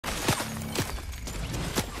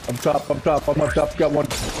I'm top. I'm up top. Got one.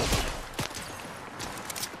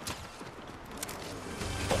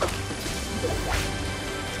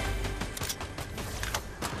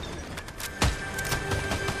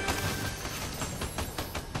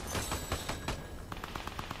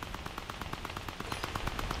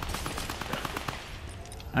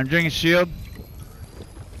 I'm drinking shield.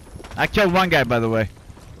 I killed one guy, by the way.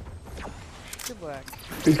 Good work.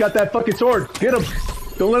 He's got that fucking sword. Get him.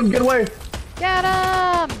 Don't let him get away. Get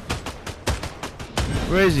him!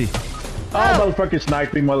 Where is he? Oh, motherfucker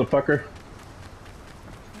sniping, motherfucker.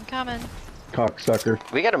 I'm coming. Cocksucker.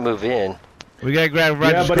 We gotta move in. We gotta grab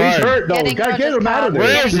Roger's Yeah, but card. he's hurt though. Gotta get him out of there.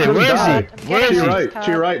 Where is it? Where is he? Where is To he? your right.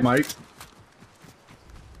 To your right, Mike.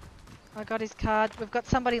 I got his card. We've got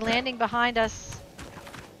somebody landing behind us.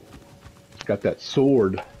 He's got that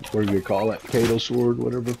sword. What do you call it? Kato sword,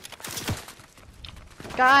 whatever.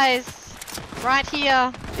 Guys, right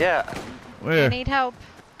here. Yeah. Where? I need help.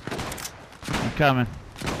 I'm coming.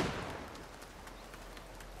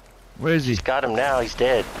 Where is he? He's got him now. He's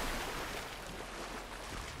dead.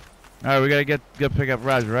 Alright, we gotta go pick up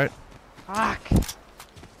Roger, right? Fuck.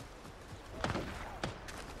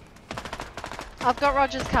 I've got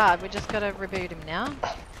Roger's card. We just gotta reboot him now.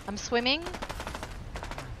 I'm swimming.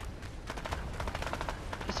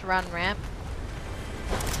 Just run ramp.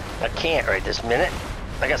 I can't right this minute.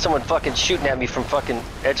 I got someone fucking shooting at me from fucking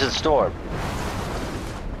edge of the storm.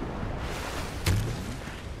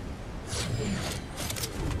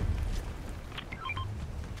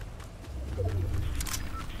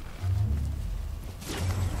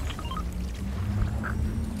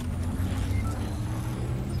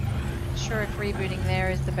 Sure, if rebooting there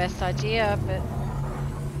is the best idea, but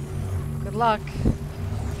good luck.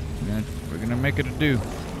 We're gonna make it a do.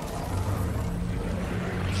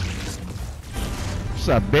 What's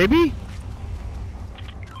up, baby?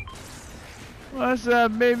 What's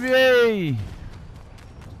up, baby?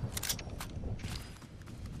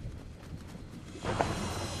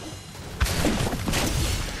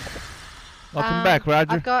 Welcome back,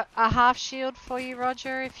 Roger. I've got a half shield for you,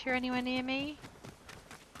 Roger, if you're anywhere near me.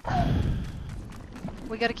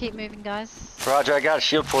 We gotta keep moving, guys. Roger, I got a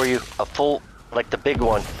shield for you. A full, like the big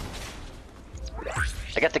one.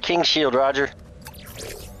 I got the king shield, Roger.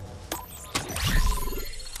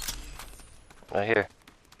 Right here.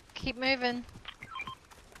 Keep moving.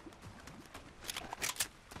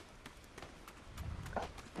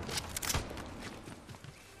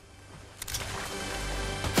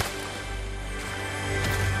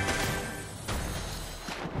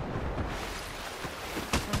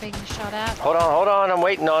 I'm being shot at. Hold on, I'm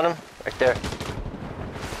waiting on him. Right there.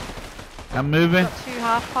 I'm moving. Got 2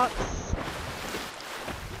 half pots.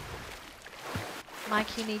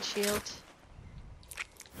 Mike, you need shield.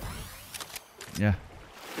 Yeah.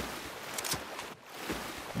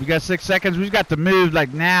 We got 6 seconds. We got to move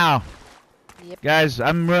like now. Yep. Guys,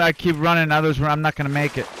 I keep running. Others, I'm not gonna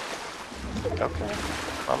make it. Okay.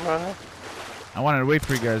 I'm running. I wanted to wait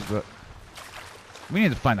for you guys, but we need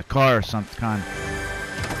to find a car or some kind.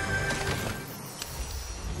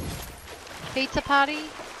 Pizza party?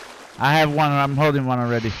 I have one. I'm holding one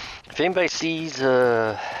already. If anybody sees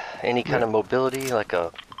any kind of mobility, like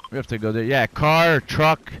a We have to go there. Yeah, car,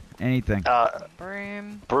 truck, anything.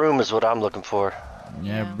 Broom. broom is what I'm looking for.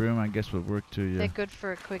 Yeah, Yeah. broom. I guess would work too. Yeah. They're good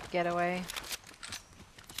for a quick getaway.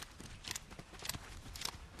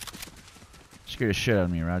 Scare the shit out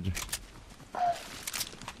of me, Roger.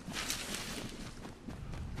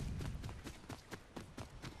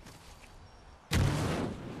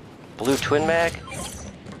 Blue twin mag.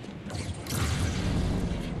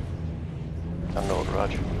 I don't know what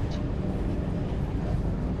Roger means.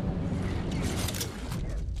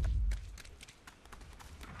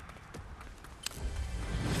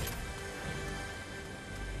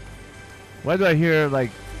 Why do I hear like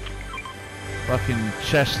fucking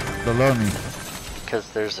chest below me? Because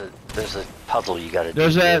there's a puzzle you gotta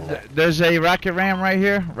There's do. in there. there's a rocket ram right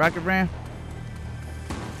here. Rocket ram.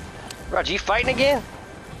 Roger, you fighting again?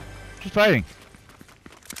 She's fighting.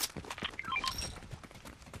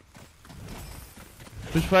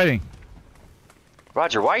 Who's fighting?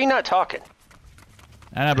 Roger, why are you not talking?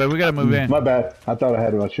 I know, but we gotta move in. My bad. I thought I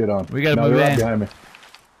had my shit on. We gotta no, move they're right in. behind me.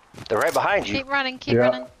 They're right behind you. Keep running, keep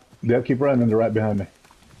running. Yeah, keep running. They're right behind me.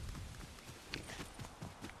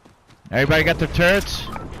 Everybody got their turrets?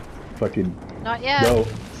 Fucking Not yet. go.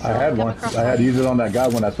 I had Come one. across I had to use it on that guy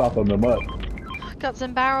when I softened them up. Got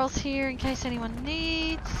some barrels here in case anyone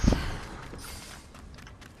needs.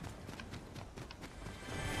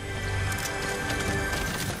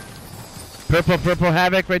 Purple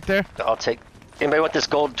havoc right there. I'll take. Anybody want this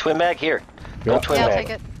gold twin mag? Here. Gold twin Yeah, I'll mag.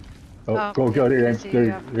 take it. Oh, go there, Ames. There,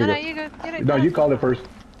 No, there no, you you go. Get go. it. No, you called it first.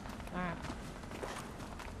 Alright.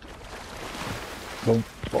 Don't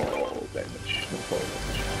fall damage. Don't fall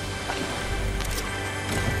damage.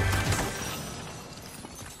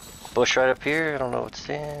 Bush right up here. I don't know what's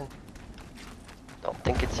in. Don't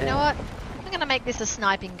think it's You in. know what? I'm gonna make this a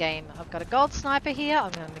sniping game. I've got a gold sniper here.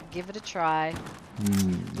 I'm gonna give it a try.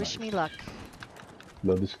 Wish me luck.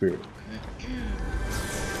 Love the spirit.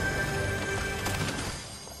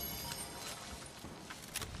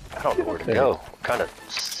 I don't know where to go. Kind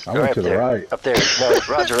of. I went to the right. Up there. No,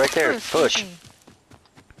 Roger, right there. Excuse Push. me.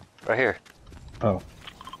 Right here. Oh.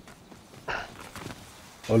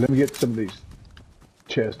 Oh, let me get some of these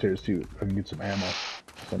chest here too. I can get some ammo.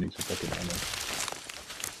 So I need some fucking ammo.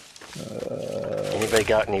 Anybody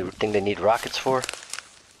got anything they need rockets for?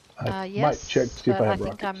 I Yes, might check to see if but I have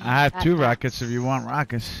think rockets. I have at 2 max. rockets if you want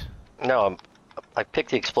rockets. No, I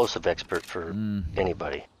picked the explosive expert for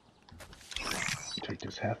anybody. Take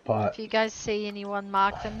this half pot. If you guys see anyone,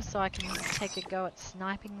 mark them so I can take a go at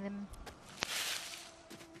sniping them.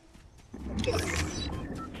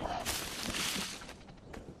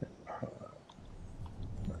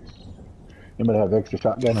 You might have extra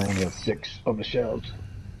shotgun. I only have 6 on the shelves.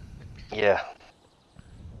 Yeah.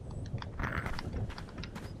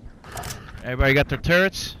 Everybody got their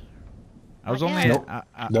turrets? I was Not only. yet.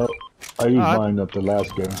 Nope. No, I used I- mine up the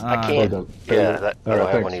last game. I can't. Oh, Yeah, that, I all don't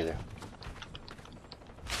right, have one thanks. either.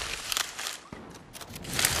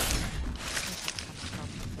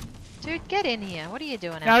 Dude, get in here. What are you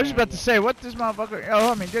doing? Yeah, I out was just there? about to say, what this motherfucker?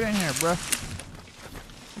 Oh, homie, get in here, bro.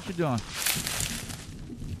 What you doing?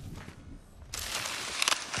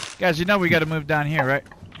 Guys, you know we gotta move down here, right?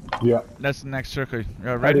 Yeah, That's the next circle.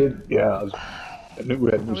 I Ready? did. Yeah, I knew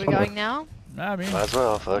we had to Are do we something. going now? I mean, Might as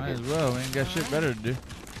well. Fuck might it. as well. We ain't got shit better to do.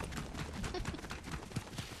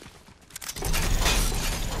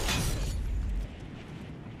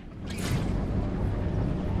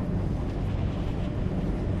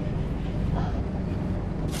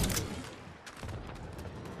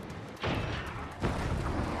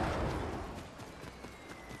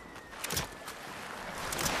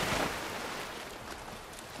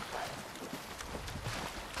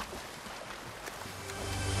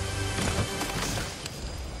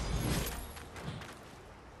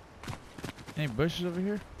 Any bushes over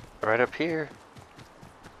here? Right up here.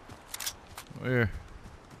 Where?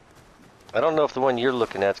 I don't know if the one you're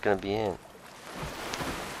looking at's gonna be in.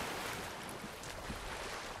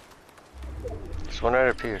 There's one right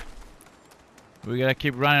up here. We gotta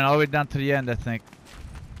keep running all the way down to the end, I think.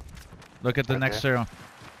 Look at the next Okay. circle.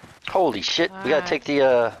 Holy shit! We gotta Alright. take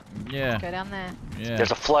the Yeah, Go down there. yeah.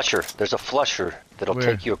 There's a flusher. There's a flusher that'll Where?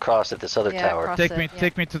 take you across at this other Yeah, tower. across Take it, me, yeah.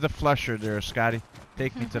 take me to the flusher there, Scotty.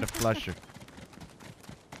 Take me to the flusher.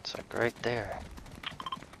 It's like right there.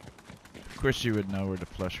 Of course you would know where the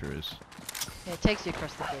flusher is. Yeah, it takes you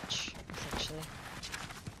across the ditch, essentially.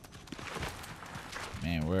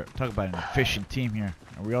 Man, we're talk about an efficient team here.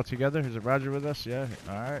 Are we all together? Is it Roger with us? Yeah.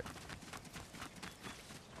 All right.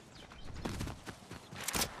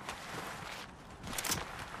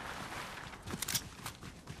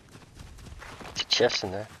 It's a chest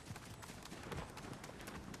in there.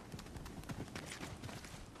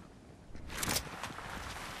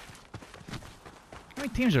 How many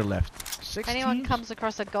teams are left? 6 If anyone teams? comes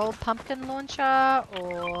across a gold pumpkin launcher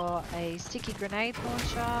or a sticky grenade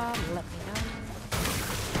launcher, let me know.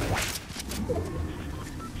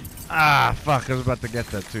 Ah, fuck! I was about to get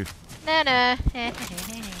that too. No.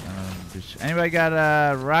 Anybody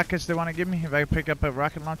got rockets they want to give me? If I pick up a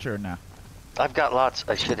rocket launcher or no? I've got lots.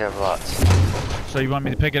 I should have lots. So you want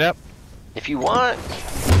me to pick it up? If you want.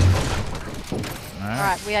 All right.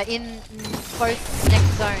 Alright, we are in both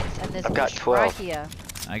next zones and there's a I've got bush 12. right here.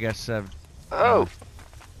 I guess. Oh.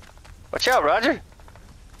 Watch out, Roger.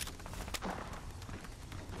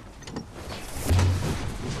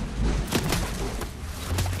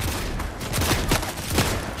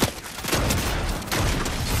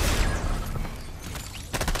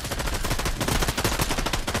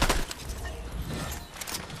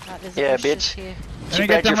 Right, there's Yeah, a bushes bitch. here. Let me Too get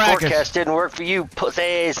bad your them rockets. forecast didn't work for you,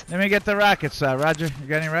 pussies. Let me get the rockets, Roger. You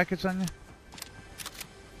got any rockets on you?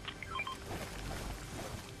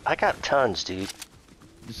 I got tons, dude.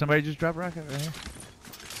 Did somebody just drop a rocket right here?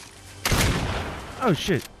 Oh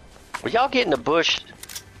shit! Will y'all get in the bush?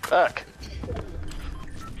 Fuck.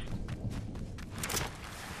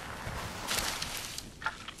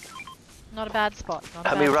 Not a bad spot. Not a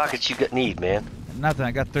How bad many spot. rockets you got need, man? Nothing.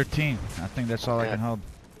 I got 13. I think that's all I Yeah. can hold.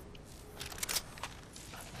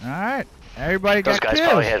 All right. Everybody Those got guys kills.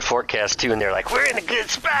 probably had forecasts too, and they're like, "We're in a good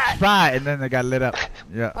spot." Spot, and then they got lit up.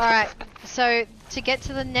 Yeah. Alright, so to get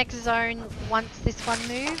to the next zone, once this one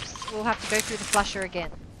moves, we'll have to go through the flusher again.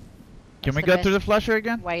 Can That's we the go through the best flusher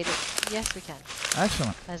again? way to... Yes, we can.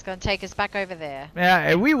 Excellent. And it's going to take us back over there. Yeah,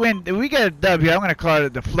 if we win, if we get a dub here, I'm gonna call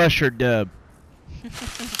it the flusher dub.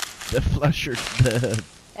 The flusher dub.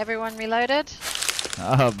 Everyone reloaded?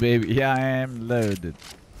 Oh baby, yeah, I am loaded.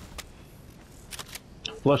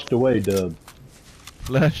 Flushed away, dub.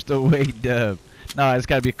 Flushed away dub. No, it's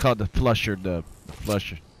gotta be called the flusher dub. The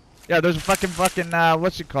flusher. Yeah, there's a fucking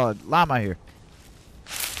what's it called? Llama here.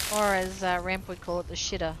 Or as Ramp would call it, the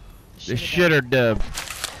shitter. The shitter dub.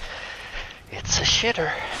 It's a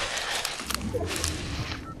shitter.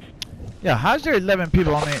 Yeah, how's there 11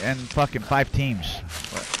 people only and fucking 5 teams?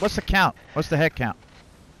 What's the count? What's the head count?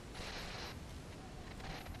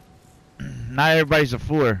 Not everybody's a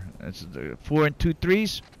 4. It's 4 and 2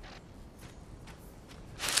 3s.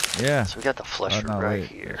 Yeah. So we got the flusher right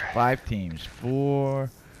here. 5 teams. 4.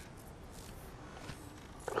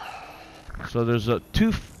 So there's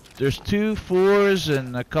there's 2 4s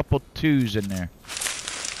and a couple 2s in there.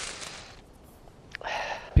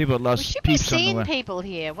 People We lost should be peeps on the seeing way. people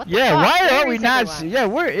here. What the Yeah, fuck? why Where are we is not? everyone? Yeah,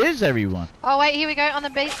 where is everyone? Oh wait, here we go on the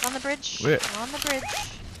bridge. Where? On the bridge.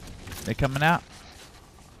 They coming out?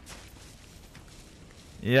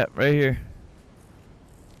 Yep, right here.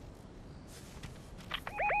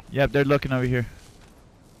 Yep, they're looking over here.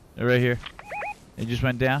 They're right here. They just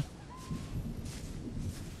went down.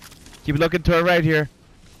 Keep looking to our right here.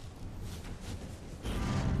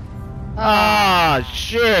 Ah,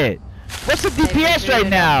 shit. What's the DPS right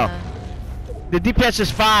now? The DPS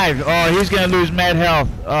is 5. Oh, he's gonna lose mad health.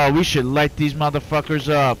 Oh, we should light these motherfuckers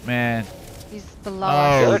up, man. He's below Oh,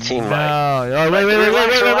 us. other team no. might. Oh, wait,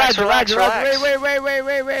 Relax, Roger, relax.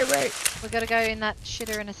 wait. We gotta go in that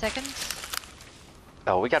shitter in a second.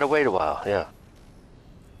 Oh, we gotta wait a while. Yeah.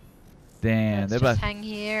 Damn, Let's they're just about... hang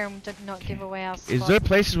here and not give away our spot. Is there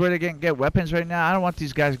places where they can get weapons right now? I don't want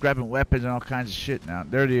these guys grabbing weapons and all kinds of shit now.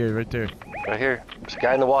 There it is, right there. Right here. There's a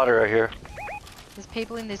guy in the water right here. There's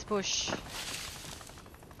people in this bush.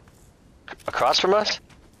 Across from us?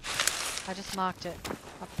 I just marked it.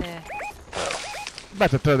 Up there. I'm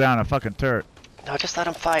about to throw down a fucking turret. No, just let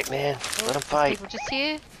him fight, man. Oh, Let him there's fight. people just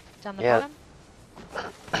here. Down the Yeah.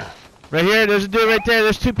 bottom. Right here, there's a dude right there.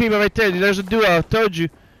 There's 2 people right there. There's a duo, I told you.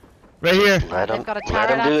 Right here. Let They've him, got a let turret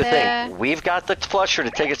him do up the there. thing. We've got the flusher to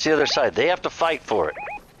take us to the other side. They have to fight for it.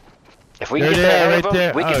 If we There can it get is, ahead right of there.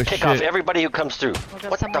 them, we can Oh, pick off shit. everybody who comes through. We've got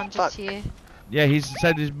What the someone fuck? just here. Yeah, he's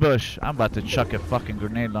inside this bush. I'm about to chuck a fucking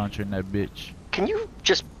grenade launcher in that bitch. Can you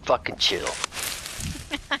just fucking chill?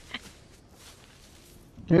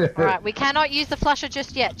 Alright, we cannot use the flusher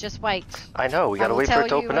just yet. Just wait. I know, we I gotta will wait for tell it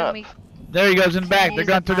to you open when up. we- There he goes in the back. Can They're use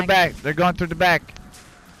going it, through the Mike. back. They're going through the back.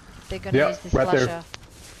 They're gonna Yep, use this right there. flusher.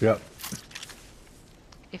 Yep.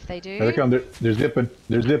 If they do. There they come. They're zipping.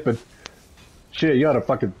 They're zipping. Shit, you oughta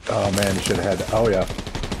fucking. Oh man, you should have had that. Oh yeah.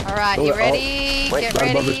 Alright, Oh, you oh, ready? wait, Get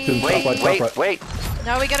right above us, ready. too. Wait, Top wait, right. wait.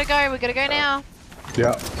 No, we gotta go. We gotta go now.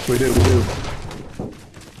 Yeah, we do. We do.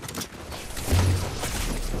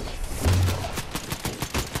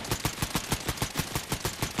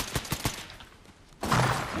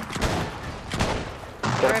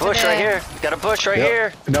 Got a over bush right there. here. Got a bush right Yep.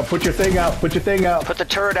 here. Now put your thing out. Put your thing out. Put the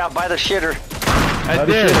turret out by the shitter. I Now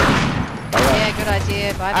the did. shitter. All right. Yeah, good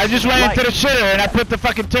idea. Bye. I just went into the shitter and I put the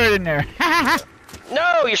fucking turret in there.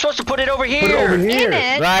 No, you're supposed to put it over here. Put it over here. In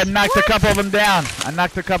it? I knocked What? a couple of them down. I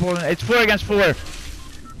knocked a couple of them. It's 4 against 4.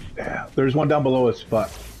 Yeah, there's one down below us. Fuck.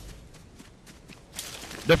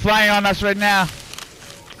 They're flying on us right now.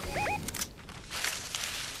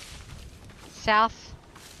 South.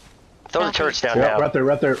 Throw the turrets down Yeah, now. right there.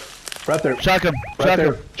 Right there. Right there. Chuck him. Right Chuck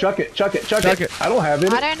there. him. Chuck it. Chuck it. Chuck Chuck it. it. I don't have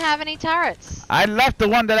it. I don't have any turrets. I left the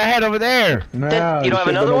one that I had over there. Nah, You don't have should've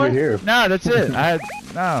another been over one? Here. No, that's it. I had,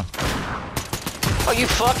 no. Oh, you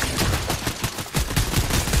fuck.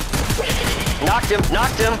 Knocked him.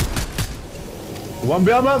 Knocked him. One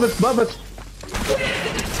above us. Above us.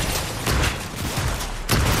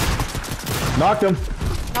 Knocked him.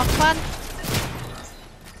 Knocked one.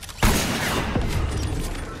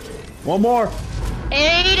 One more.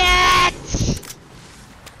 Eat it!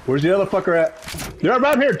 Where's the other fucker at? They're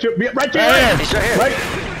around here. Chip. Right there. Right here. He's right here. Right.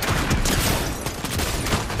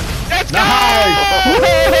 Let's Nice.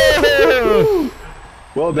 go!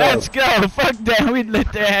 Well done. Let's go. Fuck that. We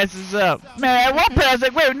lit their asses up. Man, at one point I was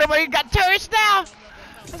like, wait, nobody got turrets now? I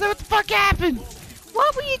was like, what the fuck happened?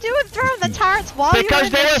 What were you doing throwing the turrets while you were Because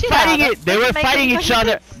in they the were shitter? fighting That it. They doesn't were make fighting any each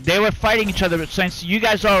other. sense. They were fighting each other. But since you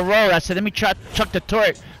guys all rolled, I said, let me chuck the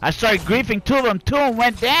turret. I started griefing 2 of them. 2 of them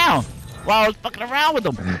went down while I was fucking around with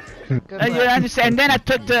them. Good You work. understand? And then I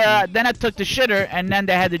took the shitter, and then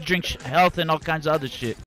they had to drink health and all kinds of other shit.